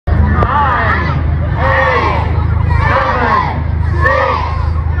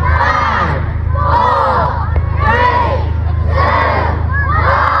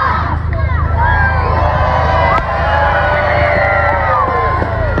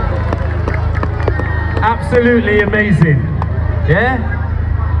absolutely amazing. Yeah?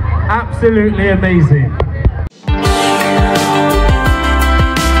 Absolutely amazing.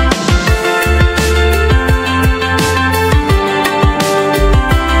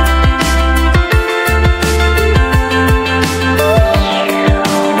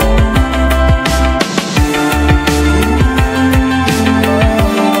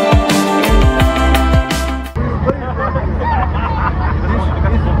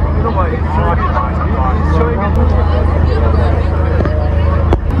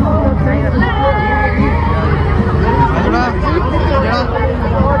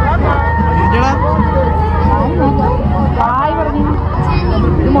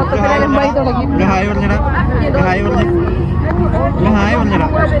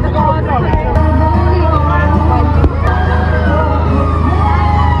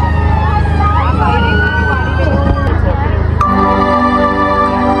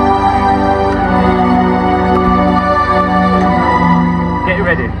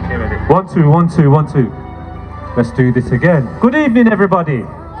 One, two, one, two, one, two. Let's do this again. Good evening, everybody.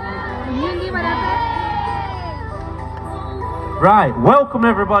 Right, welcome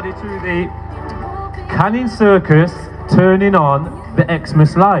everybody to the Canning Circus turning on the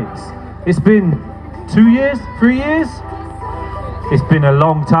Xmas lights. It's been 2 years, 3 years? It's been a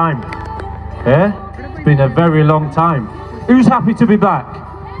long time. Yeah? It's been a very long time. Who's happy to be back?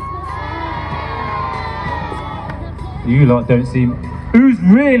 You lot don't seem... Who's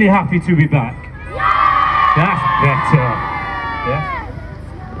really happy to be back? That's better.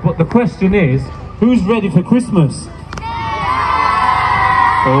 Yeah? But the question is, who's ready for Christmas?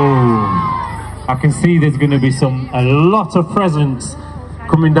 Oh, I can see there's going to be a lot of presents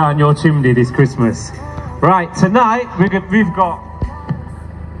coming down your chimney this Christmas. Right, tonight we've got,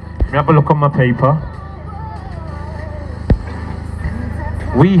 let me have a look on my paper.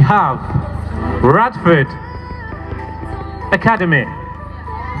 We have Radford Academy.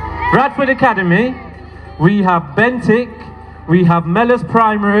 Radford Academy, we have Bentic, we have Mellors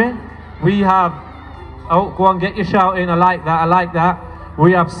Primary, we have, oh, go on, get your shout in, I like that, I like that.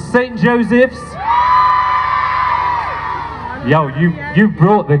 We have St. Joseph's. Yo, you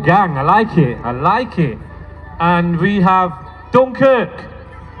brought the gang, I like it, I like it. And we have Dunkirk.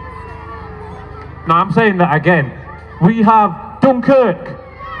 No, I'm saying that again. We have Dunkirk.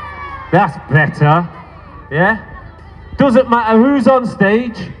 That's better, yeah? Doesn't matter who's on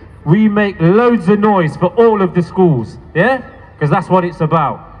stage, we make loads of noise for all of the schools, yeah? Because that's what it's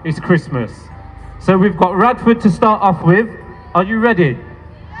about, it's Christmas. So we've got Radford to start off with. Are you ready?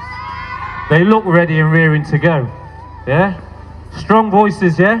 They look ready and rearing to go, yeah? Strong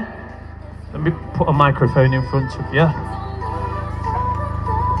voices, yeah? Let me put a microphone in front of you.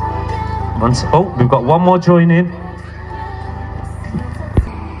 Oh, we've got one more joining.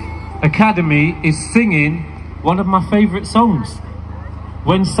 Academy is singing one of my favourite songs,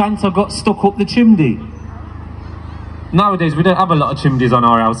 When Santa Got Stuck Up the Chimney. Nowadays we don't have a lot of chimneys on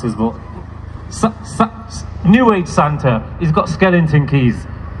our houses, but New Age Santa, he's got skeleton keys,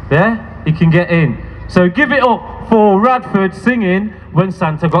 yeah? He can get in. So give it up for Radford singing When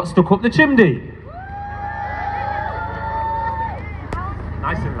Santa Got Stuck Up the Chimney.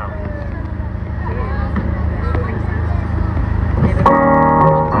 Nice and loud.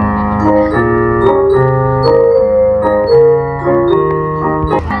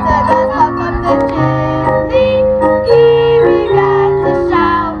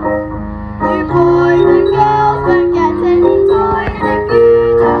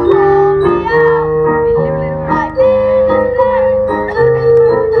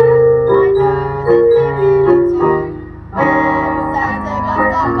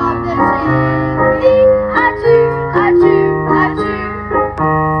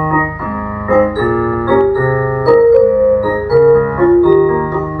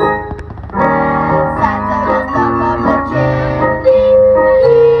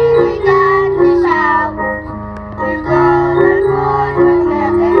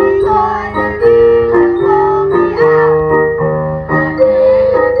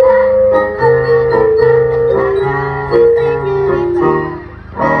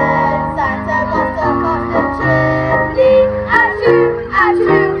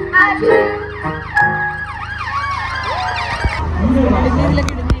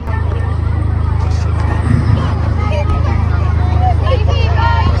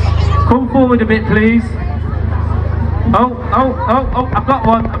 Come forward a bit, please. Oh, I've got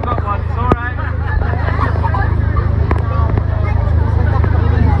one, it's alright.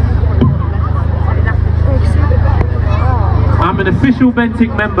 I'm an official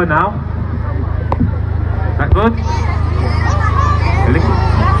Bentic member now. Is that good?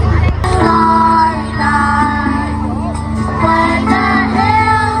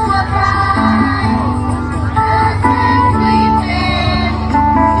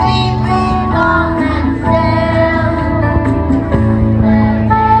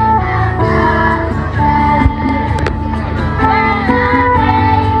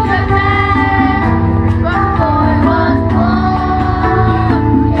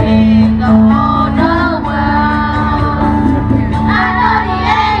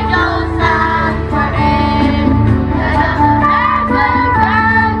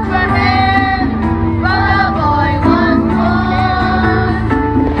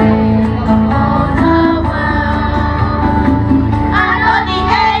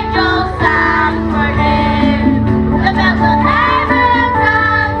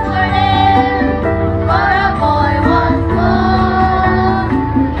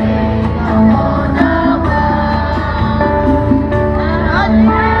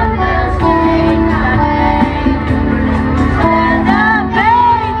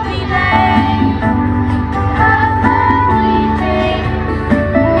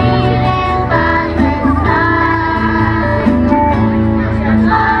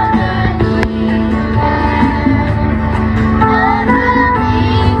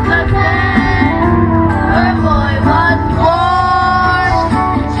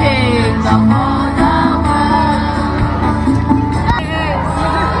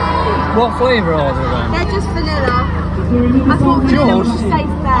 What flavour are they then? They're just vanilla. I thought vanilla was a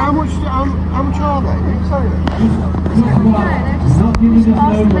safe bet. How much are they? Did you say that? No, they're just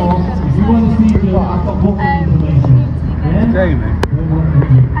fast flavours. Jamie?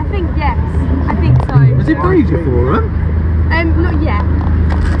 I think yes. I think so. Has it paid you for them? Not yet.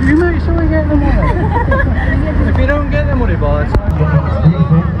 You make sure we get the money. If you don't get the money by the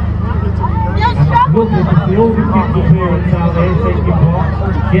time... Look at the all the kids' appearance out there taking part,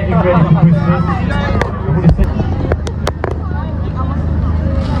 getting ready for Christmas. I want to say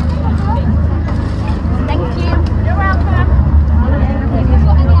Thank you. You're welcome.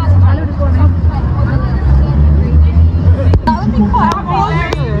 That would be quite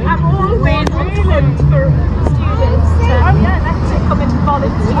I'm always willing for students to come and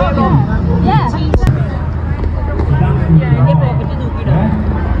volunteer. Yeah.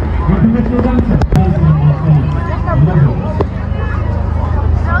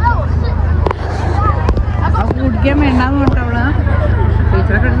 game ഉണ്ടാവും അവിടെ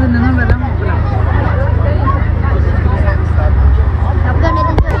ടീച്ചറൊക്കെ എടുത്ത് നിന്നും വരാൻ നോക്കില്ല.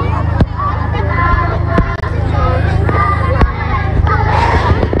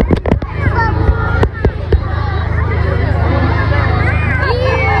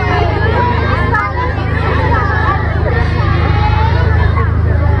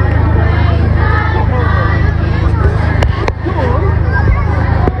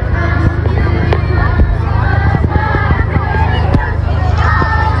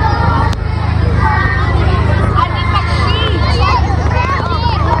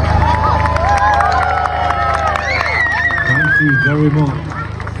 Thank you very much.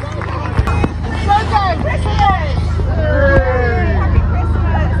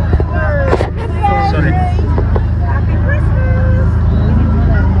 Sorry.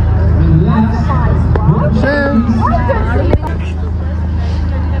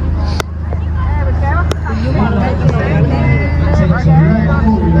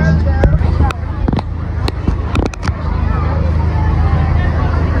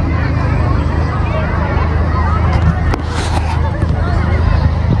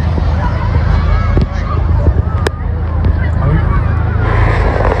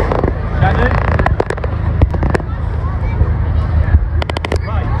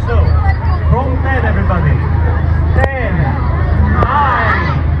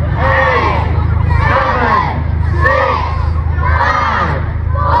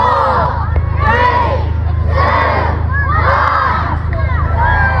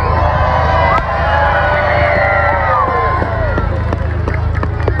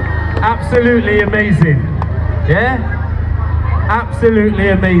 Absolutely amazing. Yeah? Absolutely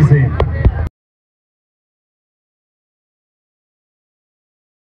amazing.